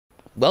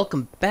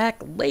Welcome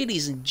back,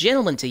 ladies and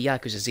gentlemen, to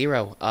Yakuza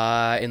 0.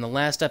 In the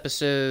last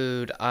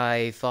episode,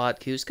 I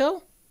fought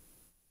Cusco?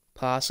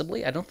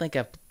 Possibly. I don't think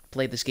I've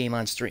played this game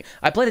on stream.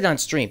 I played it on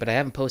stream, but I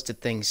haven't posted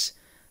things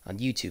on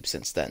YouTube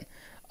since then.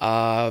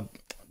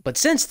 But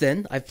since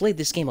then, I've played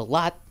this game a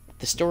lot.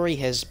 The story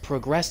has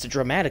progressed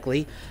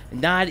dramatically.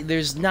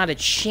 There's not a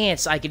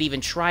chance I could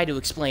even try to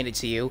explain it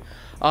to you.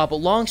 But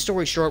long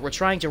story short, we're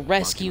trying to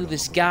rescue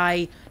this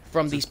guy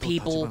from these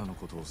people,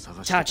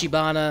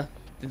 Tachibana,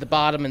 at the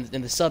bottom, and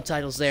the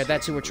subtitles there.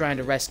 That's who we're trying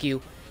to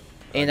rescue.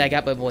 And I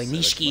got my boy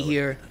Nishiki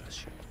here.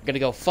 We're gonna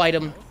go fight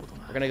him.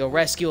 We're gonna go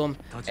rescue him.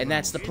 And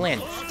that's the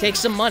plan. Take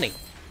some money.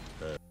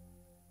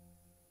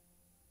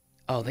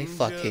 Oh, they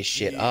fucked his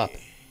shit up.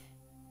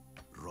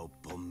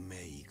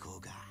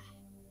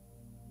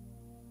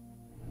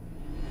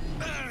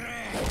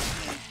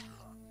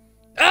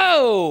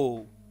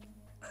 Oh!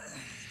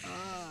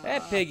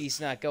 That piggy's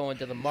not going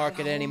to the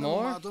market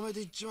anymore.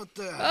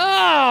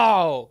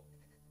 Oh!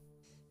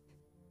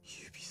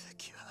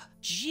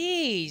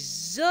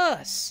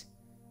 Jesus!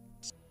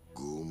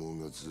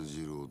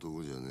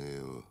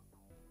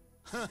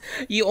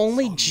 You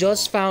only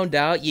just found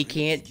out you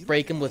can't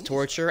break him with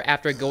torture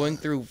after going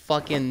through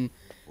fucking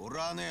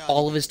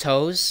all of his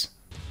toes?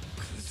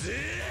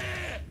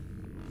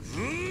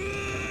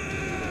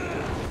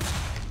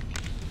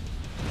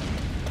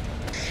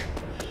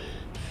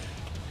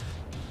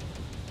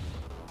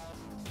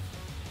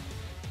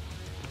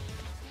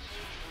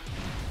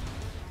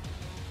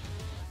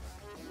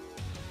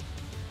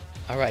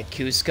 Alright,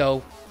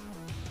 Cusco.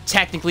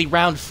 Technically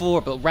round 4,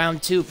 but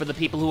round 2 for the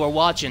people who are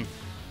watching.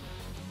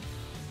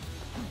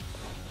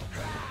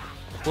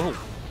 Whoa.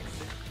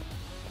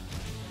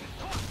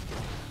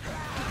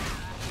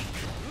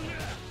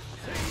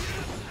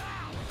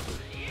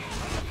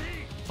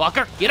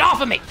 Fucker, get off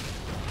of me!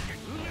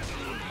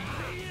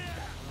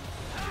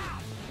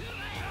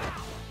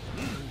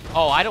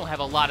 Oh, I don't have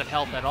a lot of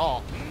health at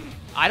all.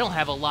 I don't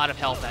have a lot of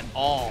health at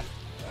all.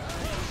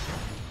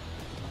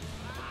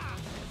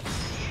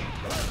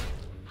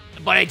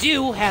 But I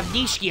do have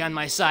Nishiki on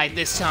my side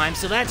this time,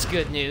 so that's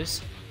good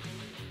news.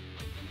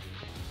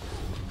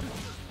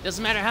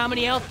 Doesn't matter how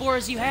many health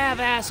bars you have,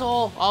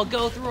 asshole. I'll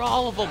go through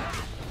all of them.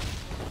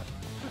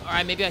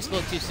 Alright, maybe I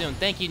spoke too soon.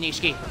 Thank you,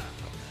 Nishiki.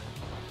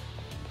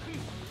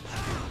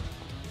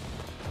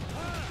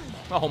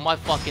 Oh, my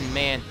fucking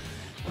man.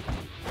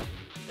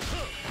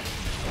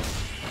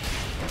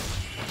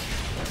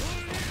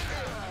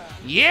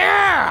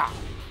 Yeah!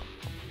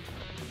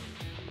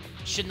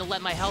 Shouldn't have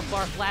let my health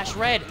bar flash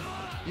red.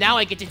 Now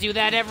I get to do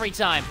that every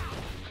time.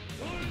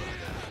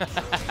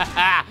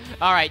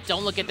 Alright,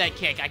 don't look at that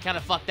kick. I kind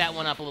of fucked that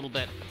one up a little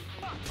bit.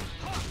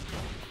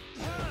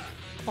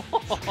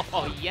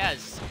 Oh,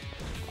 yes.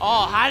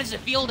 Oh, how does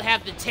it feel to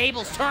have the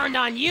tables turned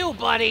on you,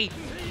 buddy?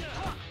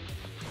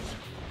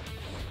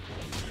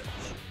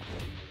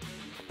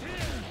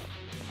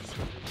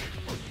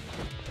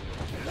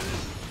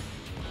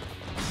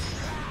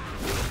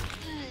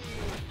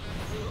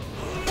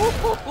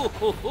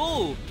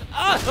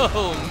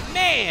 Oh,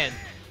 man!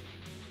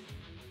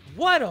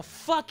 What a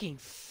fucking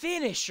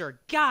finisher!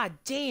 God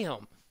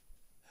damn!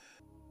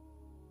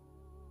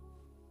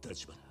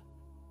 Tachibana,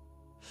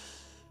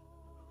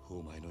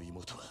 お前の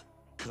妹は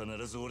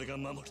必ず俺が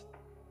守る。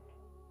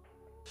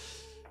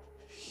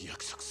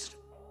約束する。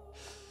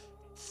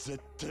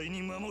絶対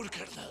に守るか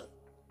らな。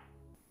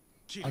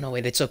Oh no,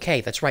 wait, it's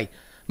okay. That's right.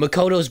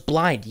 Makoto's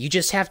blind. You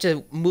just have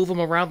to move him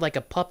around like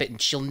a puppet and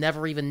she'll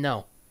never even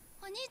know.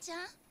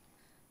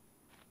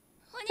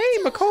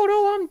 Hey,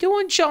 Makoto, I'm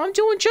doing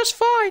just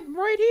fine,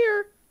 right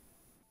here.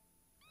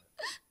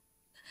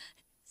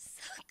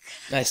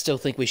 I still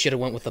think we should have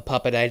went with the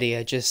puppet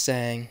idea, just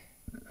saying.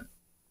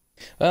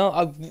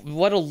 Well,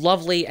 what a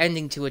lovely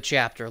ending to a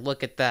chapter.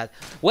 Look at that.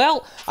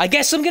 Well, I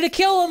guess I'm gonna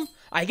kill him.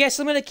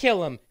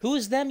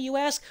 Who's them, you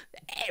ask?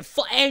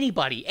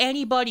 Anybody.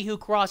 Anybody who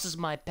crosses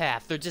my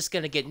path. They're just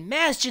gonna get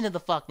mashed into the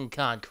fucking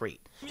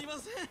concrete.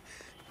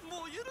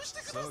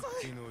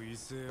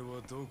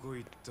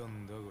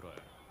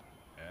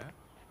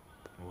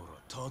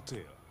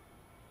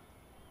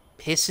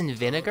 Piss and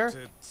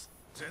vinegar?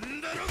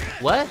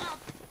 What?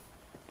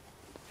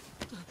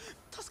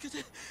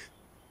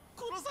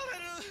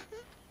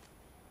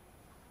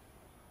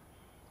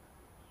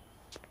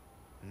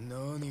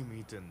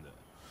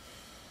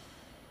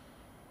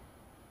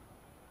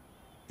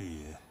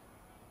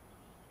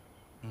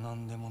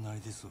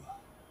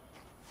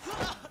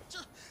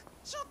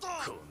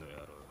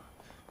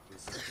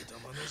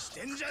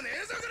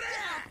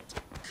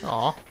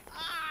 Aw.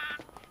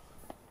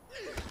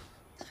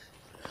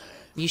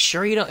 You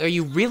sure you don't? Are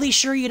you really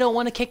sure you don't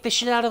want to kick the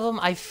shit out of him?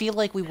 I feel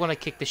like we want to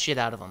kick the shit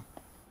out of him.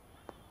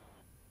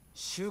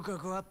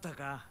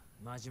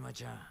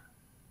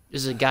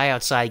 There's a guy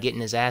outside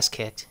getting his ass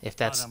kicked, if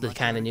that's the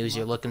kind of news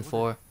you're looking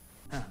for.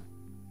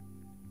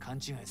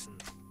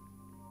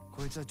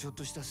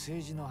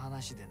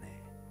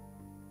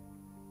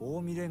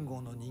 近江連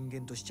合の人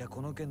間としちゃ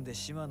この件で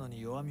島野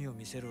に弱みを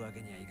見せるわけ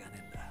にはいか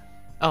ねえんだ。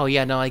Oh,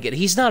 yeah, no, I get it.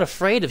 He's not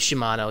afraid of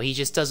Shimano. He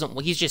just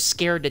doesn't... He's just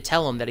scared to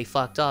tell him that he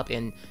fucked up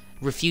and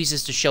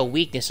refuses to show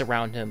weakness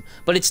around him.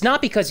 But it's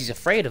not because he's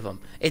afraid of him.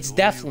 It's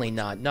definitely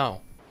not,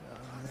 no.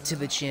 To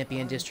the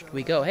Champion District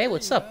we go. Hey,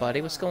 what's up,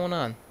 buddy? What's going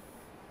on?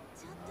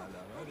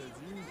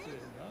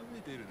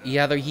 He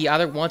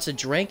either wants a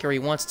drink or he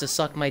wants to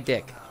suck my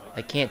dick.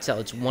 I can't tell.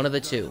 It's one of the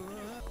two.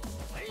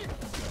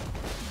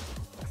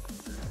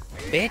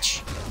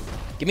 Bitch!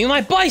 Give me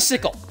my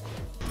bicycle!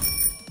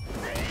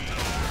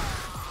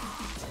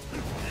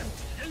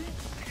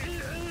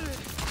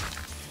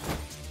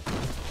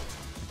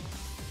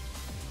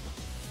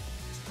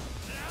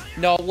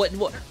 No,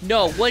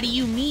 what do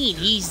you mean?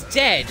 He's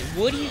dead.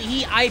 What do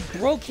you, I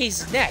broke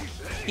his neck.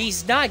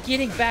 He's not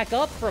getting back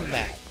up from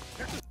that.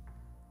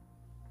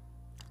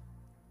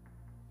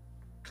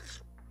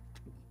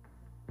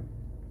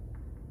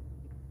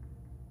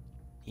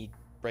 You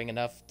bring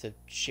enough to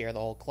share the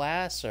whole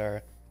class,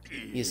 or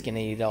you just gonna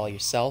eat it all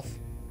yourself?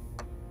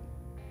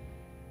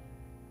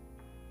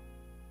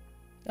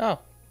 Oh,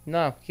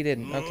 no, he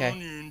didn't.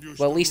 Okay.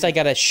 Well, at least I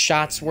got a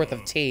shot's worth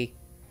of tea.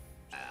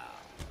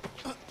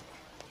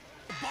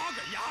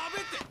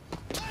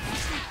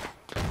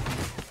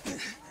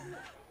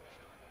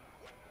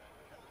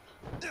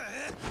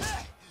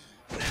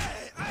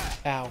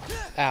 Ow,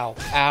 ow,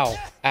 ow,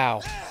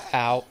 ow,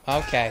 ow,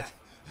 okay.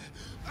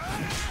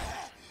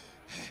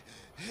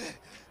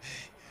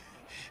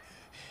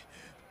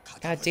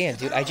 God damn,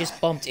 dude, I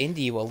just bumped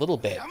into you a little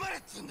bit.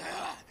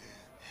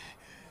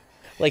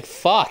 Like,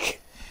 fuck.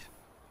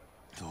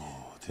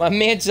 My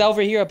man's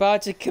over here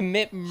about to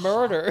commit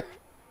murder.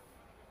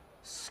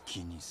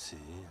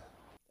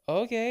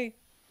 Okay.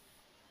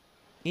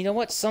 You know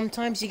what?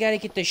 Sometimes you gotta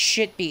get the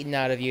shit beaten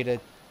out of you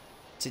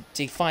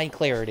to find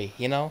clarity,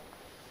 you know?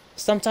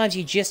 Sometimes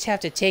you just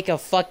have to take a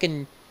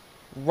fucking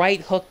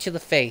right hook to the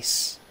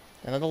face,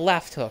 and then a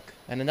left hook,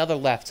 and another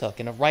left hook,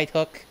 and a right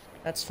hook.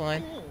 That's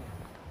fine.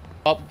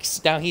 Oh,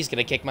 now he's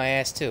gonna kick my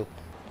ass too.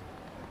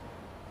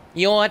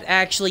 You know what?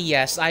 Actually,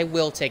 yes, I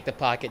will take the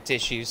pocket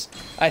tissues.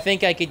 I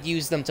think I could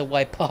use them to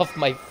wipe off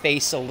my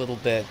face a little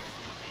bit.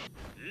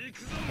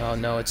 Oh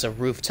no, it's a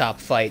rooftop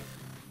fight.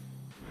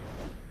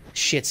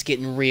 Shit's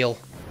getting real.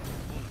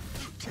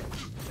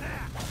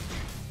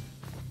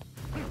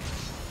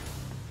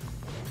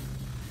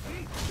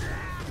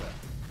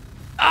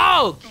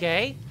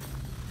 Okay.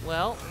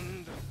 Well.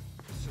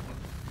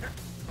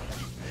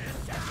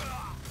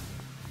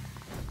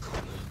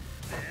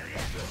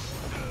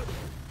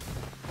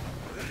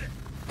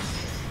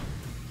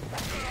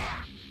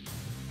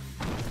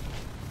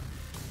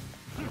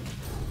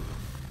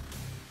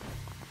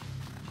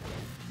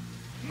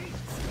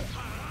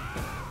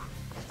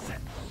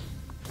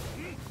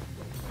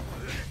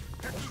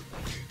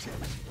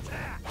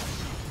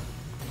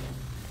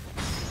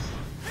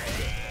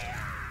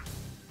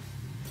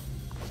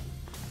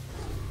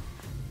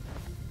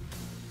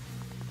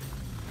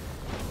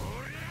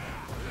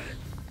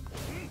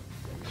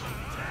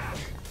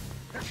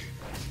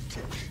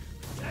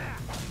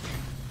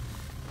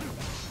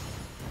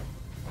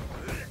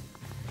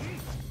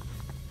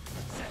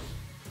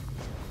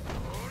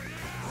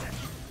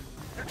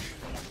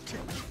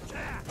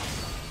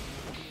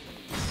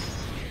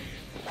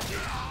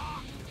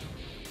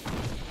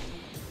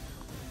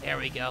 There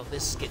we go.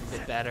 This is getting a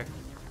bit better.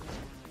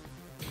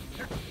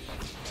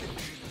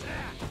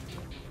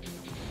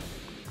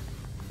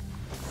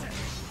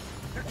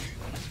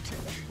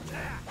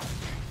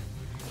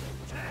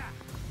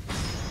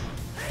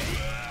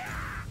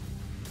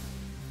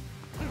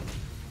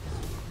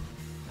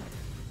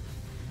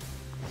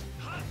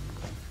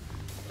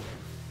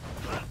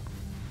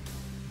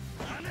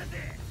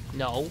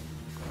 No.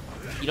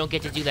 You don't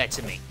get to do that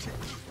to me.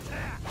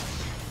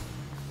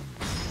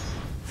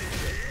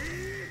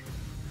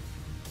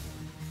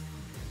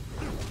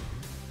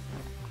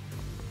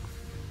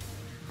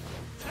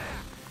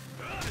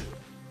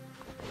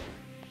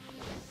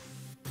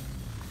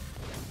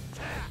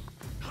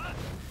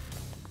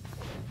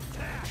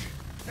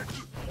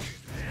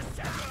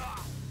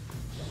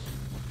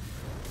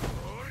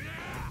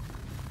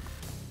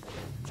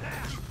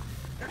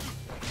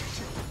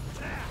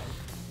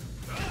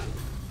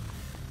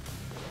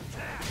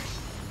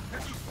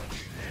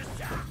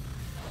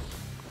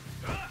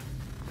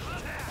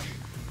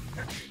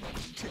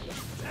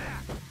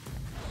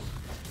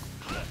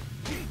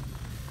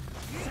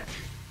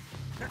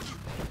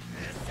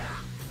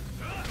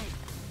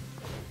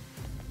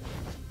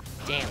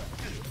 Damn.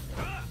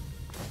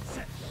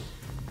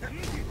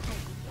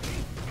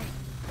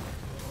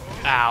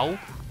 Ow.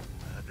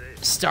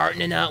 Starting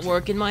to not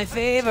work in my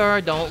favor.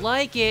 Don't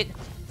like it.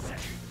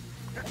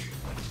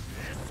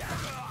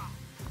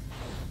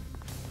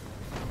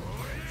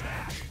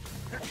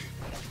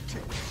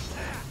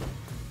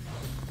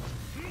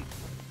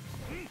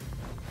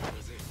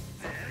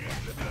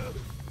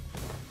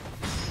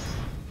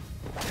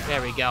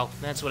 There we go.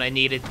 That's what I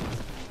needed.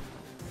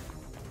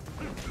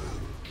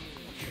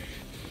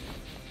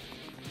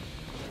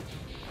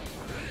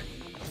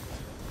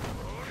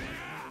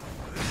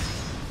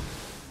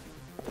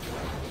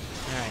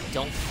 Alright.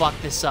 Don't fuck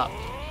this up.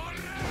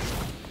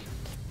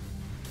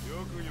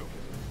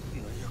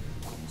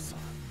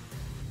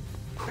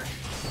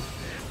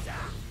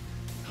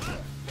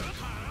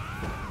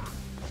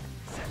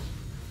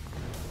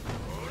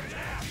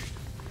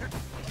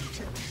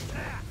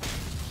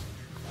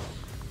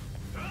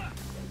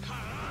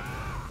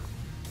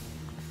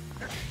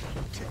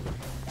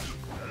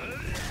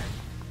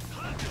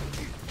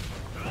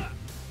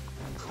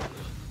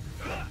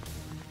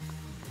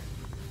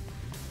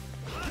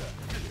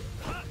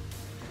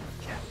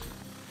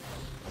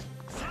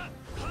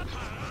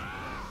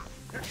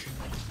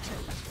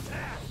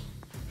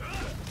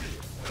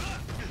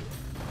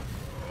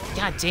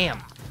 God damn.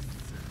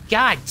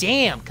 God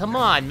damn, come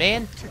on,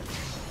 man.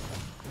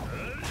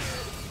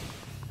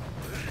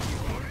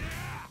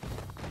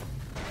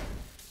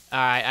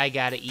 Alright, I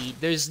gotta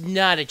eat. There's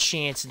not a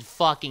chance in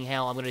fucking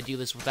hell I'm gonna do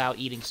this without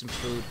eating some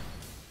food.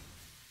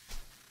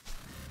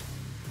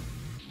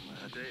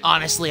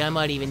 Honestly, I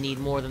might even need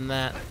more than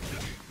that.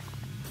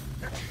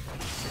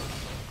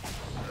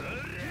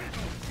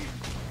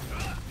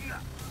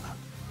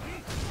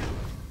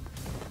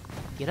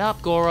 Get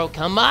up, Goro,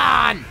 come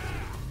on!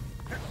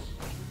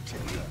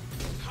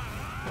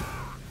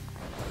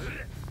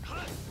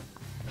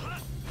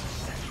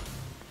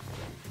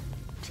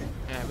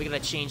 Alright, we gotta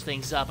change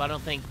things up. I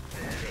don't think...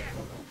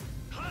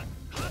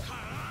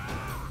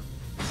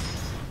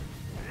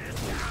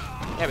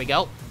 There we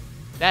go.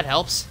 That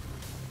helps.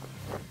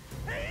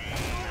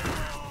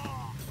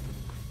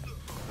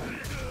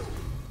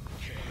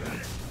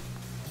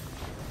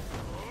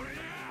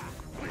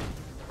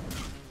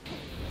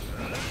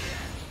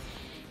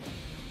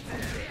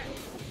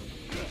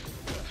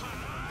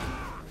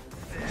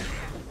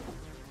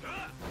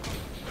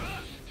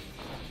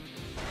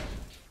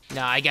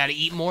 No, I gotta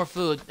eat more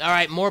food.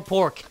 Alright, more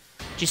pork.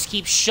 Just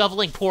keep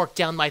shoveling pork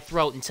down my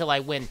throat until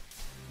I win.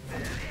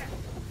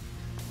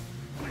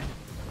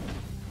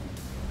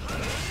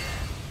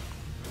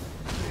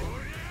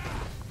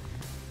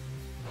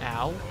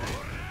 Ow.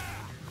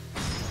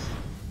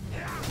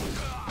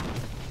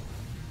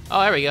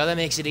 Oh, there we go. That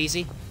makes it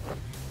easy.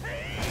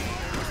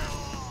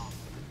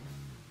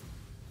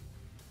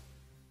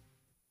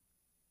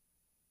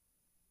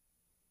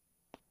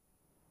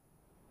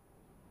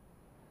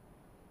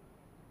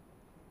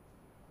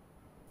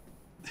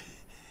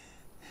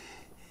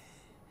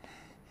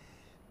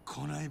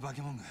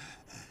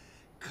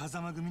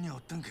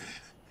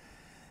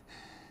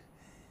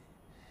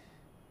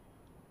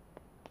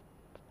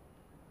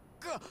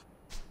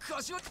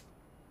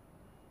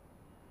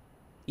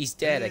 He's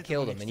dead. I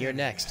killed him, and you're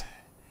next.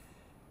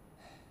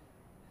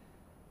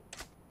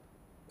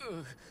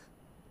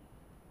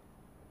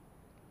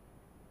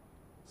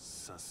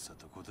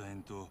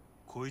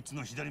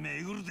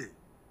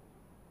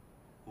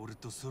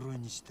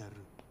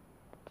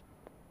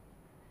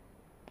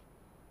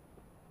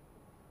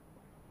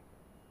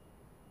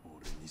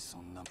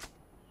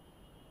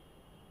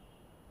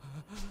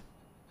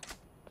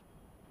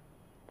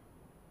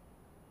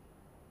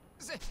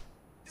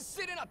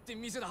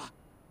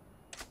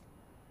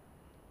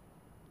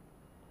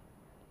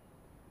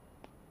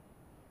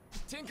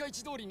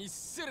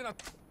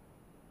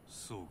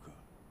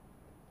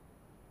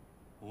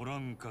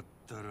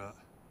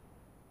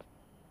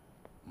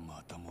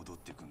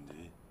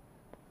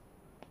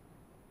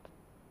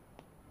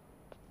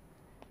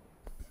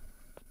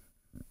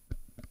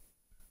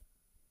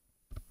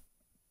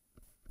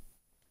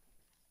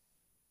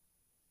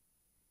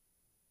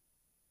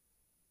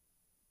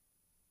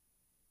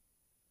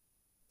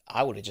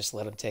 I would have just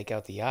let him take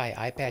out the eye.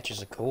 Eye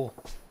patches are cool.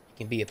 You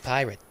can be a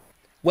pirate.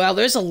 Well,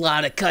 there's a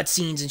lot of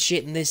cutscenes and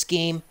shit in this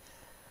game.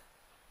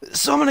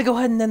 So I'm going to go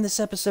ahead and end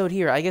this episode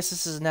here. I guess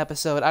this is an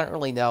episode. I don't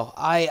really know.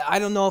 I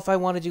don't know if I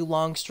want to do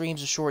long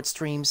streams or short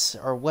streams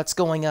or what's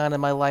going on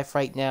in my life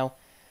right now.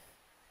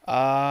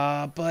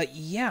 But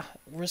yeah,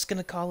 we're just going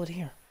to call it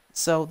here.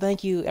 So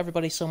thank you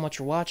everybody so much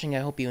for watching. I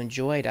hope you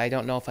enjoyed. I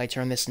don't know if I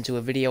turned this into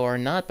a video or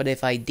not, but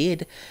if I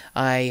did,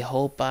 I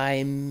hope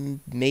I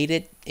made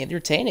it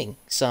entertaining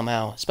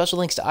somehow. Special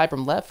thanks to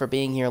IbramLev for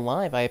being here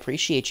live. I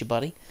appreciate you,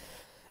 buddy.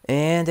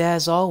 And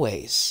as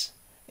always,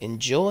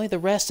 enjoy the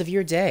rest of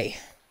your day.